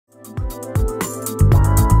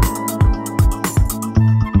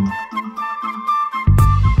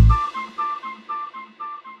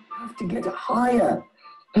fire.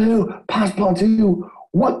 Oh, Passepartout,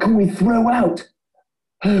 what can we throw out?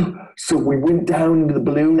 Oh, so we went down to the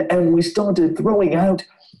balloon and we started throwing out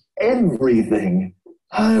everything.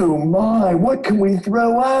 Oh my, what can we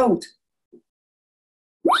throw out?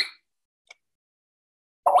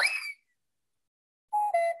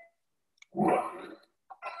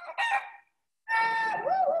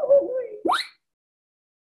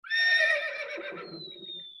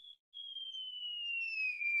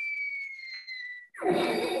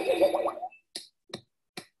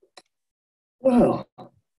 Well,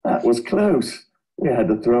 that was close. We had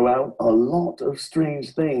to throw out a lot of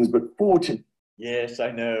strange things, but fortunately. Yes,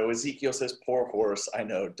 I know. Ezekiel says, poor horse. I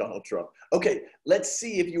know, Donald Trump. Okay, let's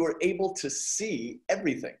see if you were able to see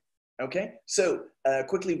everything. Okay, so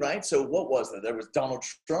quickly, right? So what was that? There was Donald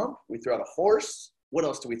Trump. We threw out a horse. What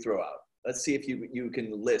else do we throw out? Let's see if you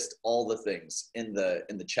can list all the things in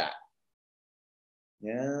the chat.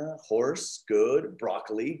 Yeah, horse, good.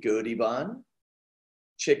 Broccoli, good, Ivan.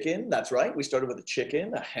 Chicken, that's right. We started with a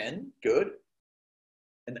chicken, a hen, good.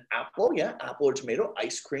 An apple, yeah, apple or tomato.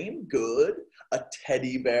 Ice cream, good. A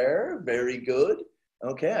teddy bear, very good.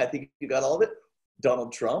 Okay, I think you got all of it.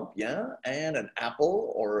 Donald Trump, yeah, and an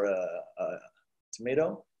apple or a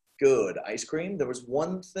tomato, good. Ice cream, there was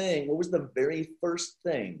one thing. What was the very first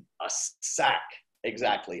thing? A sack,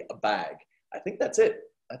 exactly, a bag. I think that's it.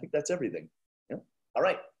 I think that's everything. Yeah. All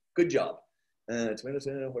right, good job.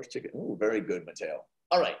 Tomato, horse, chicken. Ooh, very good, Mateo.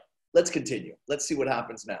 All right, let's continue. Let's see what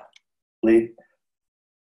happens now. Whew,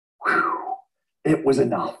 it was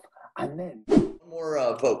enough. And then one more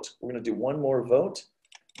vote. We're going to do one more vote.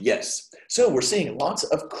 Yes. So we're seeing lots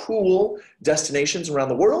of cool destinations around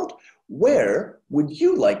the world. Where would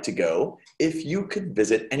you like to go if you could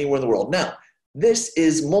visit anywhere in the world? Now, this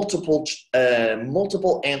is multiple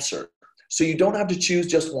answer. So you don't have to choose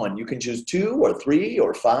just one. You can choose 2 or 3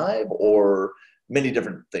 or 5 or many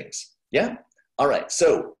different things. Yeah? All right,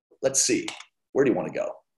 so let's see. Where do you want to go?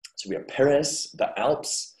 So we have Paris, the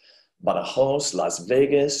Alps, Badajoz, Las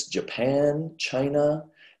Vegas, Japan, China,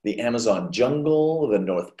 the Amazon jungle, the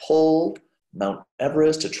North Pole, Mount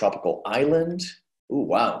Everest, a tropical island. Ooh,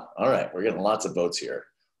 wow. All right, we're getting lots of votes here.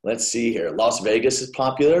 Let's see here. Las Vegas is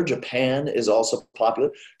popular. Japan is also popular.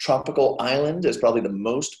 Tropical island is probably the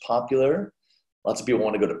most popular. Lots of people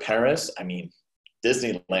want to go to Paris. I mean,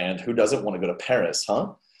 Disneyland, who doesn't want to go to Paris,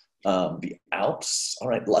 huh? The Alps, all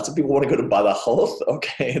right, lots of people want to go to Badajoz.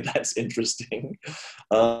 Okay, that's interesting.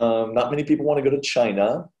 Not many people want to go to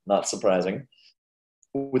China, not surprising.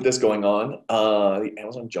 With this going on, the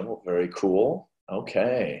Amazon jungle, very cool.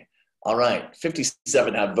 Okay, all right,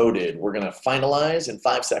 57 have voted. We're gonna finalize in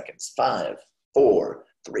 5 seconds. 5, 4,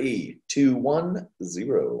 3, 2, 1,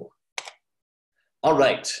 0. All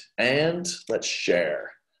right, and let's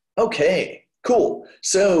share. Okay. Cool.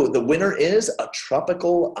 So the winner is a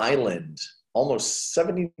tropical island. Almost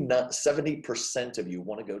 70% of you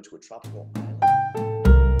want to go to a tropical island.